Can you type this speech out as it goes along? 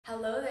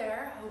Hello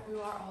there, hope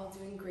you are all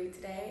doing great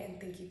today and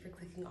thank you for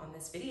clicking on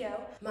this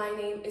video. My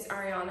name is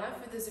Arianna,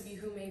 for those of you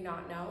who may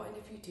not know, and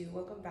if you do,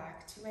 welcome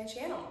back to my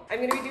channel. I'm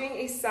going to be doing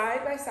a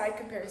side-by-side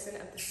comparison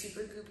of the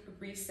Supergoop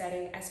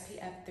Resetting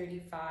SPF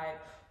 35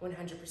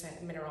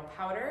 100% mineral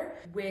powder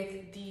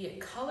with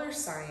the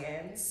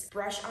Colorescience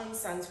brush on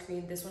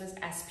sunscreen. This one is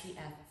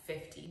SPF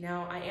 50.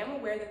 Now, I am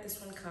aware that this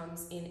one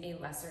comes in a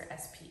lesser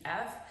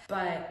SPF,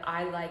 but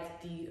I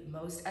like the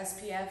most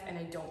SPF, and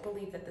I don't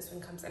believe that this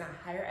one comes in a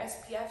higher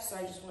SPF, so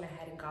I just went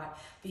ahead and got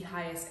the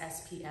highest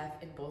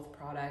SPF in both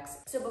products.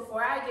 So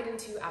before I get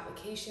into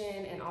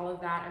application and all of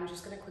that, I'm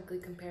just gonna quickly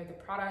compare the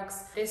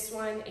products. This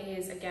one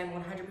is, again,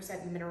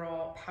 100%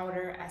 mineral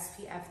powder,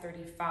 SPF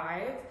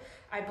 35.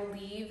 I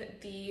believe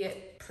the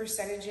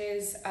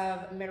percentages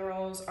of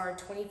minerals are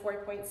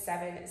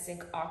 24.7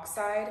 zinc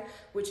oxide,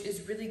 which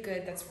is really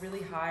good. That's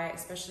really high,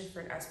 especially for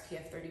an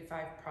SPF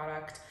 35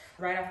 product.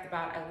 Right off the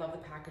bat, I love the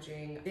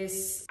packaging.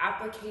 This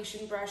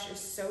application brush is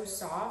so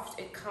soft.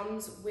 It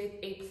comes with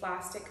a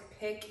plastic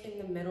pick in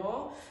the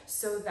middle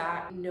so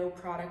that no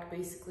product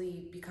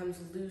basically becomes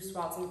loose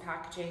while it's in the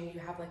packaging. You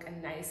have like a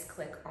nice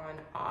click on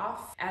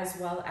off, as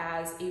well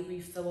as a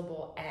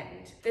refillable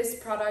end. This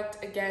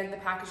product, again, the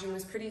packaging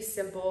was pretty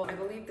simple. I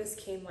believe this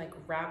came like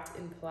wrapped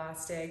in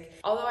plastic.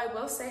 Although I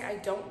will say I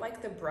don't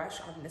like the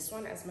brush on this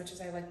one as much as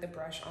I like the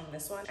brush on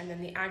this one. And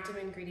then the active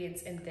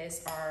ingredients in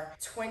this are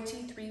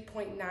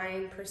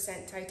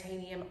 23.9%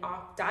 titanium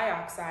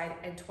dioxide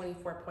and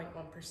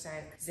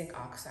 24.1% zinc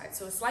oxide.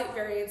 So a slight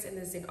variance in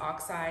the zinc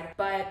oxide,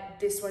 but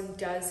this one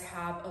does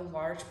have a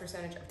large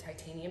percentage of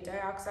titanium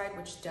dioxide,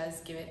 which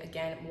does give it,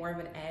 again, more of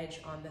an edge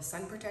on the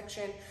sun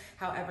protection.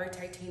 However,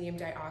 titanium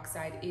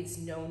dioxide is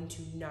known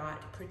to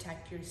not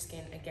protect your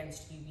skin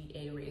against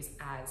UVA rays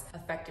as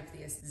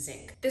effectively as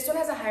zinc. This one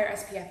has a higher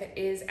SPF. It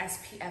is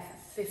SPF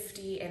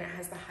 50, and it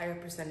has the higher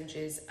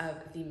percentages of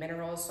the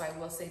minerals. So I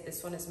will say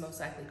this one is most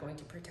likely going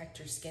to protect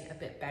your skin a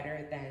bit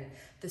better than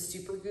the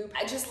Supergoop.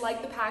 I just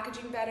like the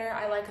packaging better.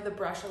 I like the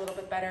brush a little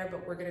bit better,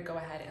 but we're gonna go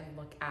ahead and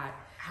look at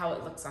how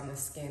it looks on the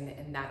skin,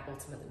 and that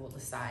ultimately will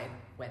decide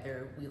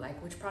whether we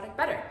like which product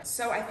better.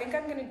 So I think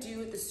I'm gonna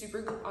do the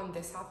Supergoop on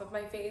this half of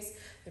my face,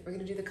 then we're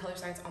gonna do the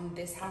Colorescience on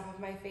this half of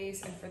my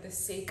face, and for the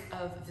sake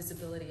of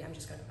visibility, I'm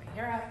just gonna put my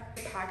hair up.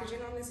 The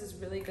packaging on this is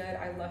really good.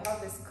 I love how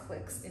this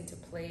clicks into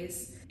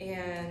place,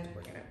 and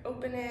we're gonna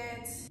open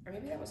it, or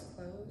maybe that was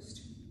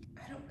closed.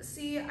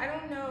 I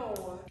don't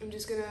know. I'm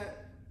just gonna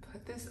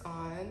put this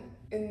on.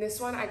 In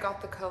this one, I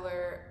got the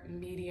color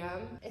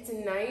medium. It's a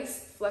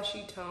nice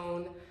fleshy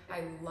tone.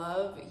 I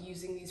love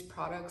using these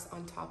products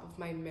on top of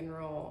my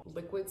mineral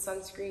liquid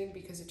sunscreen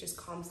because it just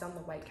calms down the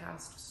white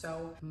cast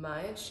so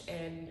much,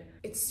 and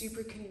it's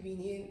super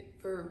convenient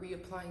for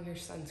reapplying your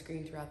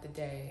sunscreen throughout the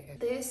day.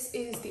 This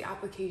is the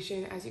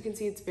application. As you can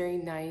see, it's very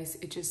nice.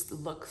 It just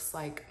looks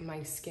like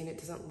my skin. It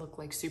doesn't look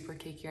like super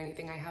cakey or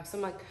anything. I have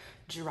some like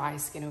dry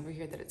skin over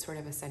here that it's sort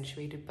of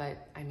accentuated,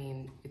 but I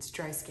mean, it's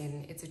dry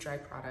skin, it's a dry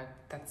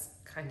product. That's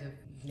kind of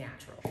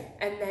natural.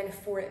 And then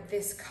for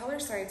this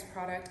Colorescience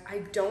product, I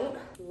don't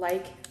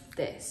like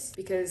this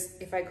because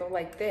if I go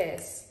like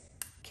this,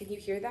 can you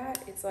hear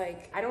that? It's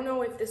like, I don't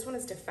know if this one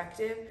is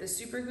defective. The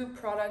Supergoop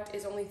product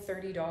is only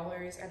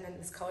 $30, and then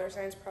this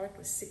Colorescience product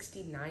was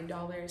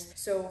 $69.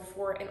 So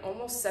for an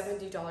almost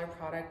 $70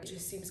 product, it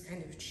just seems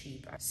kind of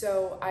cheap.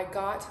 So I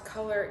got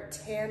color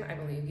tan, I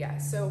believe, yeah.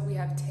 So we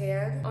have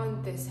tan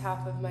on this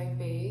half of my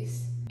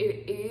face.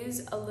 It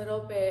is a little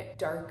bit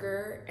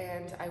darker,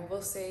 and I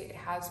will say it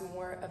has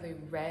more of a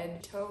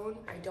red tone.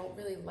 I don't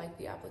really like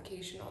the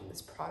application on this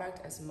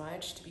product as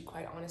much, to be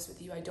quite honest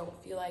with you. I don't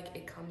feel like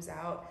it comes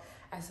out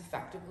as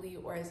effectively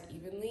or as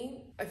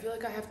evenly. I feel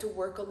like I have to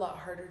work a lot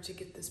harder to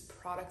get this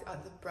product out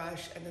of the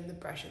brush, and then the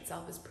brush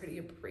itself is pretty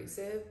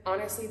abrasive.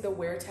 Honestly, the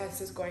wear test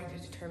is going to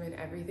determine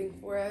everything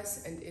for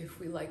us, and if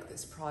we like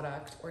this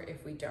product or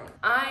if we don't.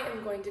 I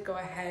am going to go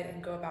ahead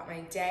and go about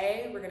my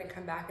day. We're gonna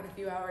come back in a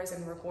few hours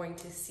and we're going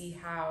to see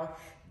how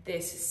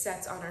this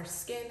sets on our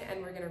skin,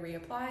 and we're gonna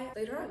reapply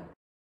later on.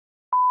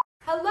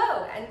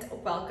 Hello and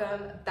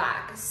welcome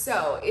back.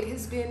 So it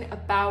has been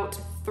about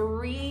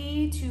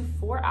 3 to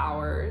 4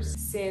 hours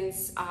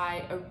since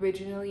I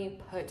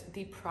originally put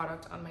the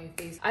product on my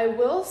face. I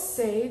will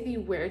say the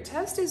wear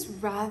test is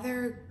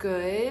rather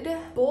good.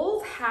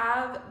 Both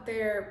have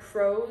their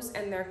pros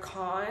and their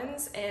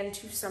cons, and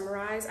to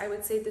summarize, I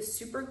would say the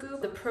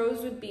Supergoop, the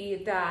pros would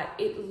be that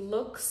it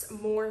looks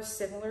more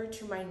similar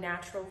to my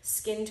natural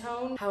skin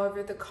tone.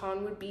 However, the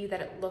con would be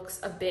that it looks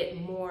a bit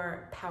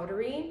more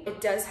powdery.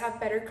 It does have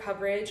better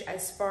coverage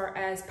as far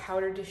as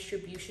powder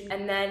distribution.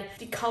 And then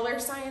the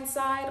Colorescience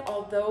side,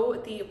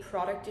 although the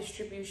product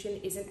distribution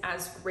isn't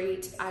as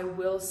great, I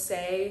will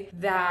say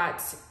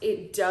that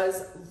it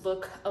does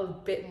look a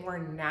bit more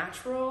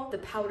natural. The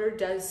powder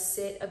does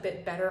sit a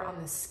bit better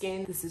on the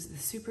skin. This is the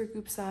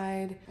Supergoop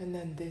side, and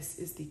then this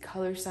is the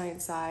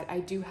Colorescience side. I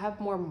do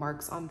have more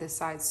marks on this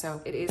side,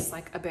 so it is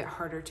like a bit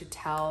harder to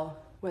tell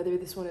whether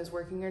this one is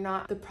working or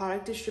not. The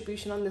product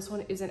distribution on this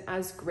one isn't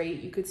as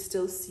great. You could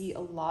still see a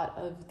lot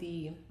of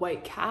the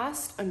white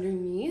cast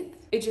underneath.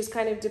 It just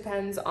kind of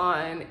depends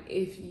on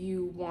if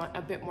you want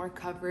a bit more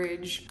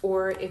coverage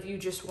or if you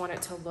just want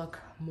it to look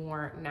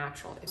more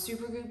natural.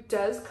 Supergoop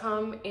does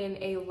come in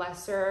a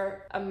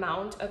lesser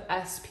amount of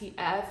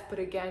SPF, but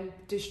again,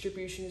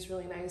 distribution is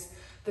really nice.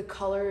 The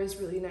color is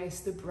really nice.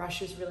 The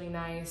brush is really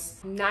nice.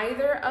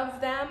 Neither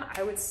of them,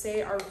 I would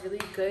say, are really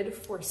good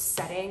for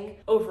setting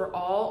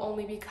overall,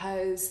 only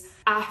because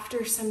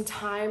after some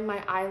time,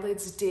 my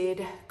eyelids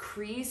did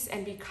crease,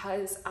 and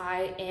because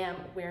I am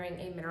wearing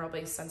a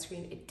mineral-based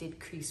sunscreen, it did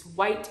crease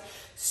white.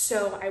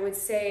 So I would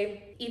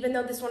say, even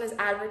though this one is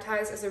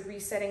advertised as a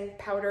resetting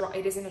powder,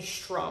 it isn't a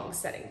strong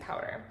setting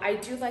powder. I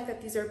do like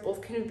that these are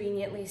both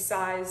conveniently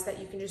sized, that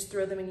you can just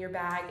throw them in your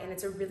bag, and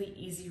it's a really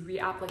easy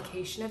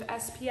reapplication of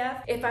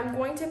SPF. If I'm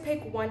going to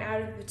pick one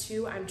out of the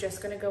two, I'm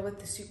just gonna go with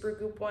the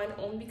Supergoop one,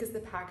 only because the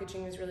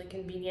packaging is really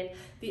convenient.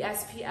 The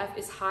SPF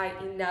is high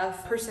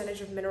enough,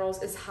 percentage of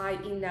minerals is high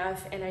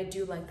enough, and I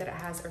do like that it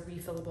has a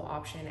refillable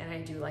option, and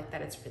I do like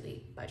that it's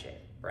really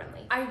budget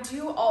friendly. I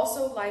do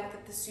also like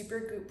that the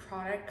Supergoop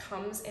product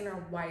comes in a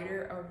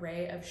wider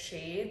array of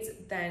shades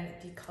than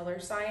the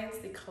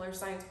Colorescience. The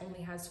Colorescience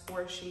only has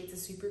 4 shades.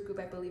 The Supergoop,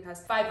 I believe,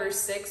 has 5 or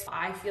 6.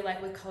 I feel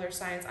like with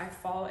Colorescience, I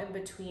fall in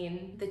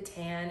between the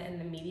tan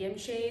and the medium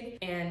shade,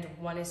 and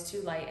one is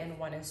too light and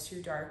one is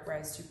too dark,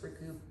 whereas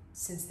Supergoop,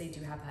 since they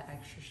do have that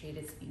extra shade,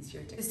 it's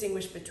easier to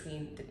distinguish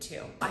between the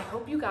two. I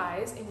hope you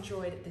guys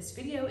enjoyed this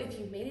video. If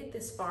you made it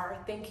this far,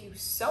 thank you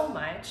so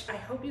much. I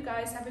hope you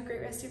guys have a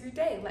great rest of your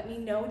day. Let me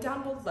know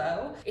down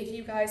below if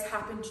you guys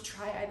happen to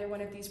try either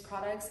one of these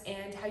products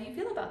and how you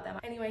feel about them.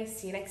 Anyway,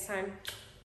 see you next time.